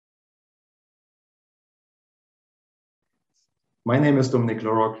My name is Dominik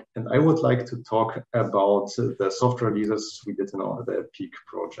Loroch, and I would like to talk about the software releases we did in the EPEEC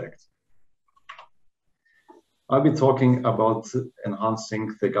project. I'll be talking about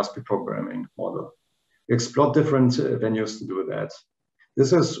enhancing the GASPI programming model. We explored different venues to do that.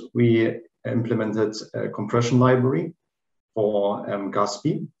 We implemented a compression library for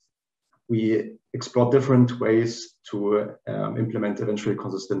GASPI. We explored different ways to implement eventually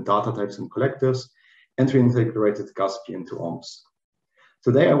consistent data types and collectives, and we integrated GASPI into OMS.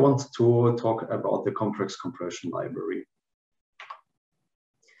 Today I want to talk about the Comprex compression library.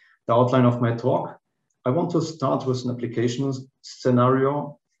 The outline of my talk, I want to start with an application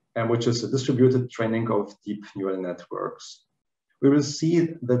scenario, which is a distributed training of deep neural networks. We will see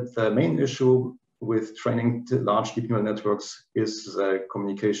that the main issue with training large deep neural networks is the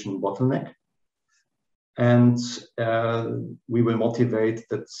communication bottleneck. And we will motivate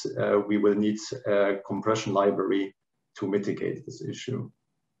that we will need a compression library to mitigate this issue.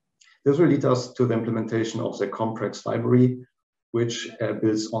 This will lead us to the implementation of the Comprex library, which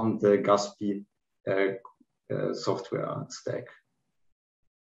builds on the GASPI software stack.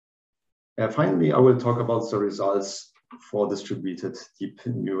 Finally, I will talk about the results for distributed deep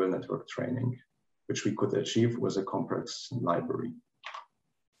neural network training, which we could achieve with the Comprex library.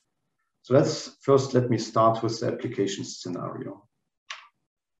 So let me start with the application scenario.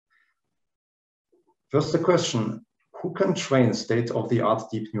 First, the question, who can train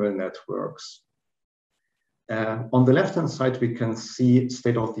state-of-the-art deep neural networks? On the left-hand side, we can see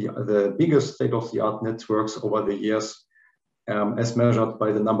the biggest state-of-the-art networks over the years as measured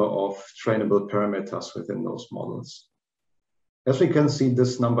by the number of trainable parameters within those models. As we can see,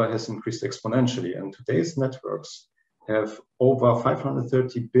 this number has increased exponentially, and today's networks have over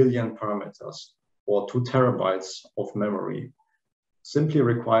 530 billion parameters, or 2 terabytes of memory, simply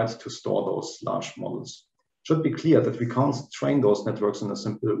required to store those large models. It should be clear that we can't train those networks in a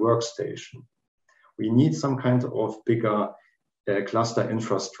simple workstation. We need some kind of bigger cluster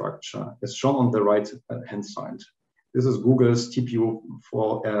infrastructure, as shown on the right-hand side. This is Google's TPU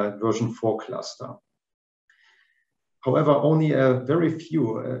for version 4 cluster. However, only a very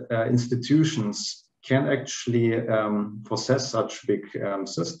few institutions can actually possess such big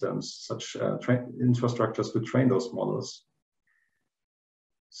systems, such infrastructures to train those models.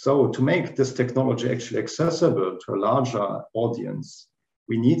 So to make this technology actually accessible to a larger audience,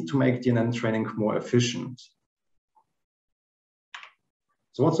 we need to make DNN training more efficient.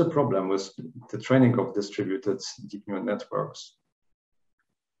 So what's the problem with the training of distributed deep neural networks?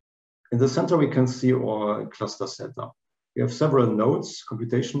 In the center, we can see our cluster setup. We have several nodes,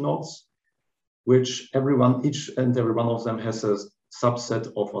 computation nodes, which each and every one of them has a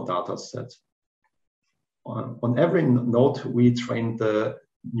subset of our data set. On every node, we train the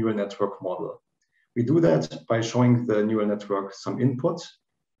neural network model. We do that by showing the neural network some input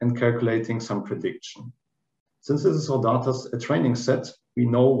and calculating some prediction. Since this is our a training set, we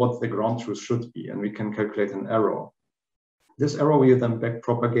know what the ground truth should be, and we can calculate an error. This error we then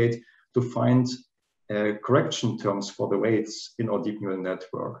backpropagate to find correction terms for the weights in our deep neural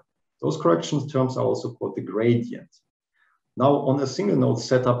network. Those correction terms are also called the gradient. Now, on a single node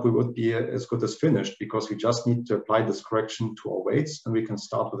setup, we would be as good as finished because we just need to apply this correction to our weights and we can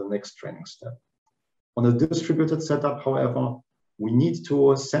start with the next training step. On a distributed setup, however, we need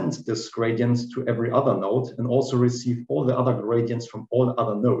to send this gradient to every other node and also receive all the other gradients from all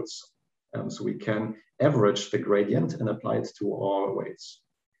other nodes. So we can average the gradient and apply it to our weights.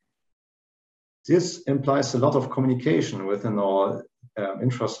 This implies a lot of communication within our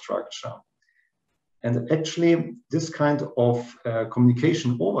infrastructure. And actually, this kind of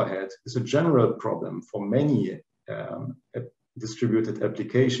communication overhead is a general problem for many distributed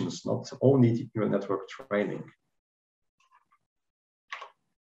applications, not only deep neural network training.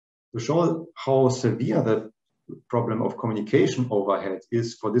 To show how severe the problem of communication overhead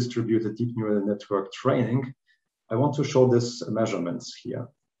is for distributed deep neural network training, I want to show these measurements here.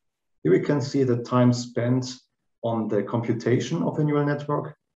 Here we can see the time spent on the computation of a neural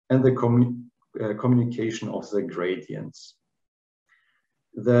network and the communication of the gradients.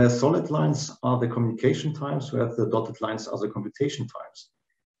 The solid lines are the communication times, where the dotted lines are the computation times.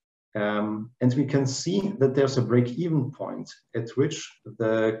 And we can see that there's a break-even point at which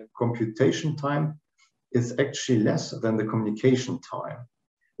the computation time is actually less than the communication time.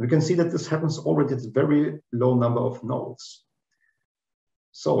 We can see that this happens already at a very low number of nodes.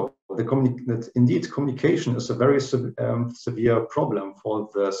 So indeed, communication is a very severe problem for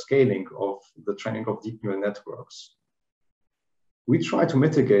the scaling of the training of deep neural networks. We try to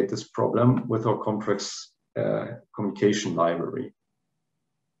mitigate this problem with our Comprex communication library.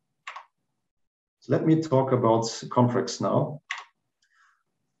 So let me talk about Comprex now.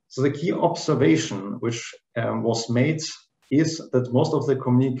 So the key observation which was made is that most of the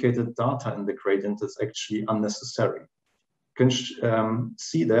communicated data in the gradient is actually unnecessary. You can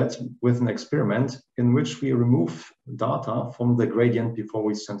see that with an experiment in which we remove data from the gradient before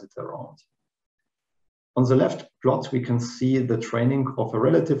we send it around. On the left plot, we can see the training of a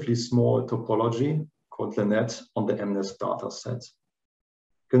relatively small topology called Lynette on the MNIST data set.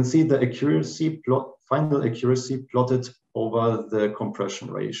 You can see the accuracy plot, final accuracy plotted over the compression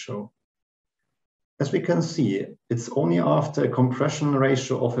ratio. As we can see, it's only after a compression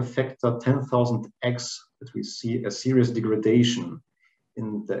ratio of a factor 10,000x that we see a serious degradation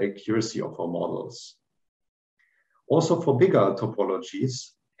in the accuracy of our models. Also for bigger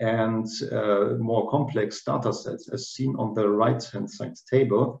topologies and more complex data sets, as seen on the right-hand side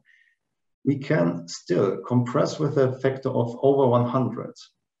table, we can still compress with a factor of over 100.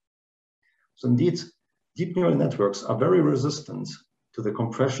 So indeed, deep neural networks are very resistant to the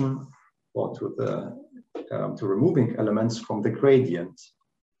compression or to removing elements from the gradient.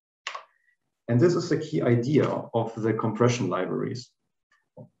 And this is the key idea of the compression libraries.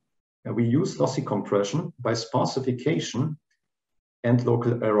 We use lossy compression by sparsification and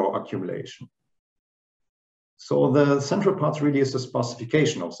local error accumulation. So the central part really is the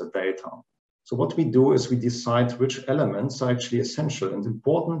sparsification of the data. So what we do is we decide which elements are actually essential and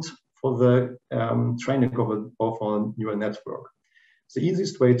important for the training of our neural network. The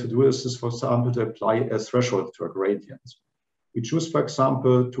easiest way to do this is, for example, to apply a threshold to a gradient. We choose, for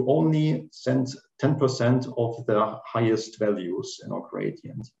example, to only send 10% of the highest values in our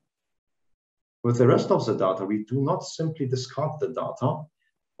gradient. With the rest of the data, we do not simply discard the data,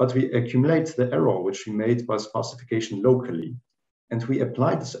 but we accumulate the error which we made by sparsification locally. And we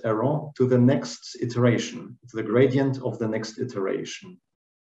apply this error to the next iteration, to the gradient of the next iteration.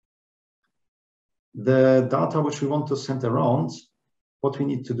 The data which we want to send around, what we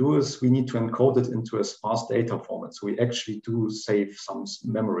need to do is we need to encode it into a sparse data format. So we actually do save some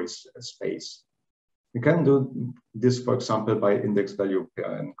memory space. We can do this, for example, by index value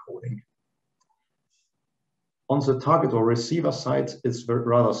pair encoding. On the target or receiver side, it's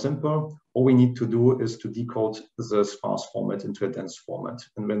rather simple. All we need to do is to decode the sparse format into a dense format.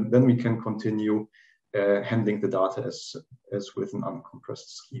 And then we can continue handling the data as with an uncompressed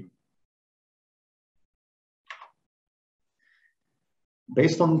scheme.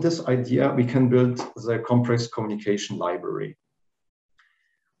 Based on this idea, we can build the Comprex communication library.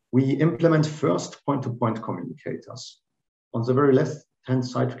 We implement first point-to-point communicators. On the very left-hand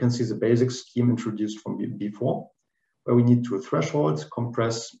side, you can see the basic scheme introduced from before, where we need to threshold,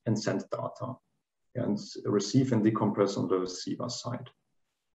 compress, and send data, and receive and decompress on the receiver side.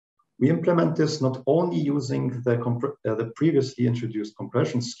 We implement this not only using the previously introduced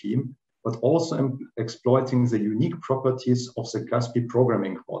compression scheme, but also exploiting the unique properties of the GASPI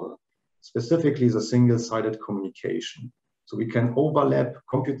programming model, specifically the single-sided communication. So we can overlap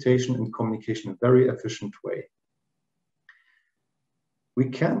computation and communication in a very efficient way. We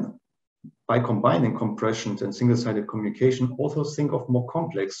can, by combining compression and single-sided communication, also think of more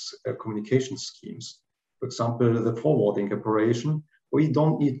complex communication schemes. For example, the forwarding operation, where you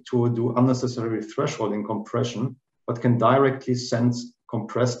don't need to do unnecessary thresholding compression, but can directly send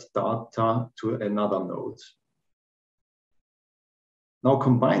compressed data to another node. Now,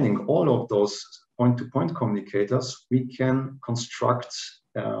 combining all of those point-to-point communicators, we can construct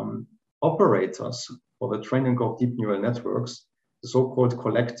operators for the training of deep neural networks, the so-called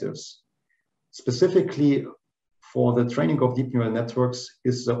collectives. Specifically, for the training of deep neural networks,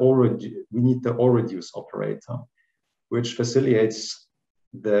 we need the O-reduce operator, which facilitates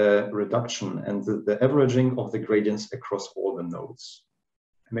the reduction and the averaging of the gradients across all the nodes.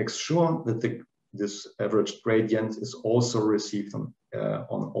 Makes sure that this averaged gradient is also received on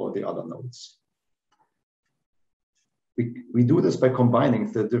all the other nodes. We do this by combining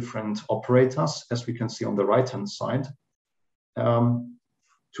the different operators, as we can see on the right-hand side,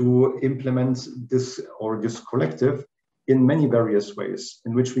 to implement this collective in many various ways,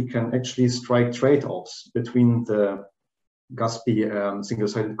 in which we can actually strike trade-offs between the GASPI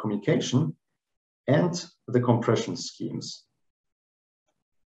single-sided communication and the compression schemes.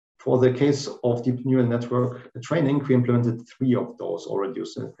 For the case of deep neural network training, we implemented 3 of those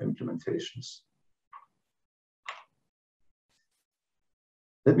O-reduce implementations.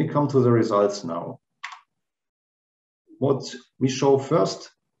 Let me come to the results now. What we show first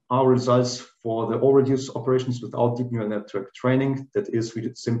are results for the O-reduce operations without deep neural network training. That is,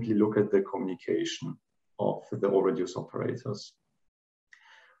 we simply look at the communication of the O-reduce operators.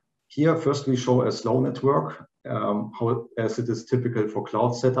 Here, first we show a slow network, as it is typical for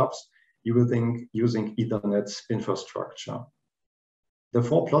cloud setups, using Ethernet infrastructure. The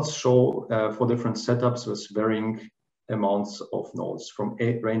 4 plots show 4 different setups with varying amounts of nodes,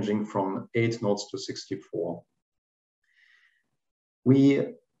 ranging from 8 nodes to 64.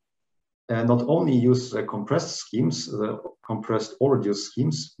 We not only use compressed schemes, the compressed or reduced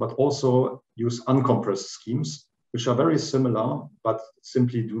schemes, but also use uncompressed schemes, which are very similar, but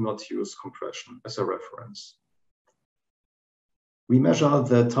simply do not use compression as a reference. We measure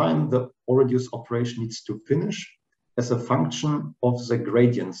the time the or reduce operation needs to finish as a function of the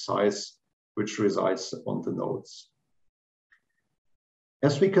gradient size which resides on the nodes.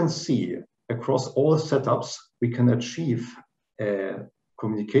 As we can see, across all setups, we can achieve a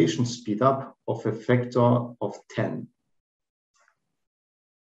communication speed up of a factor of 10.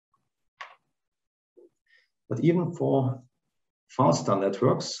 But even for faster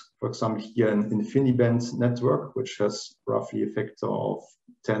networks, for example, here an InfiniBand network, which has roughly a factor of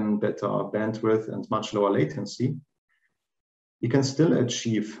 10 better bandwidth and much lower latency, we can still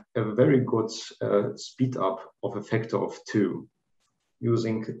achieve a very good speed up of a factor of 2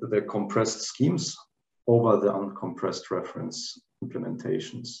 using the compressed schemes over the uncompressed reference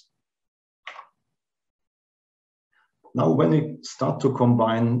implementations. Now, when we start to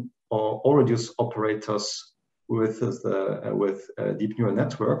combine or reduce operators with deep neural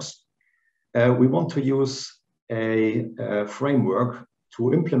networks, we want to use a framework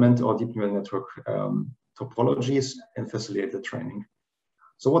to implement our deep neural network topologies and facilitate the training.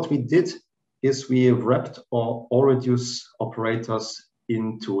 So what we did is we wrapped our reduce operators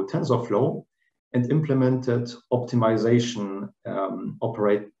into TensorFlow and implemented optimization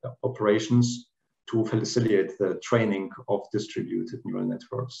operations to facilitate the training of distributed neural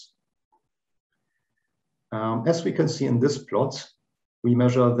networks. As we can see in this plot, we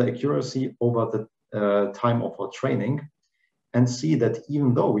measure the accuracy over the time of our training and see that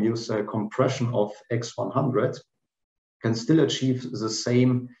even though we use a compression of x100, can still achieve the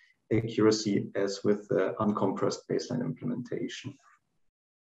same accuracy as with the uncompressed baseline implementation.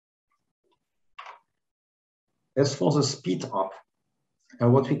 As for the speed up,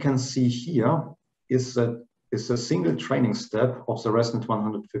 what we can see here is a single training step of the ResNet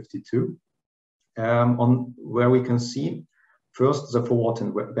 152, where we can see first the forward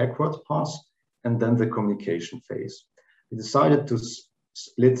and backward pass, and then the communication phase. We decided to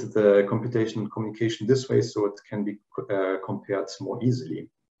split the computation and communication this way so it can be compared more easily.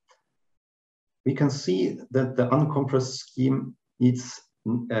 We can see that the uncompressed scheme needs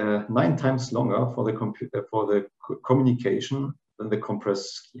 9 times longer for the communication than the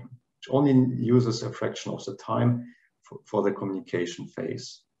compressed scheme, which only uses a fraction of the time for the communication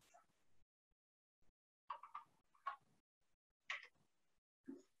phase.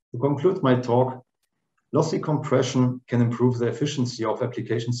 To conclude my talk, lossy compression can improve the efficiency of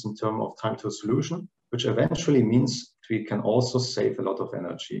applications in terms of time to a solution, which eventually means we can also save a lot of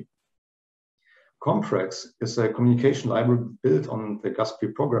energy. Comprex is a communication library built on the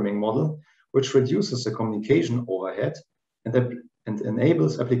GASPI programming model, which reduces the communication overhead and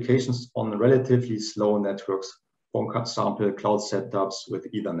enables applications on relatively slow networks, for example, cloud setups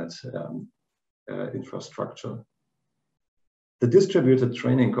with Ethernet infrastructure. The distributed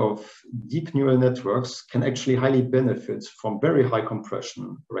training of deep neural networks can actually highly benefit from very high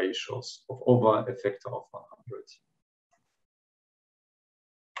compression ratios of over a factor of 100.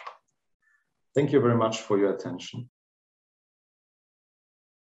 Thank you very much for your attention.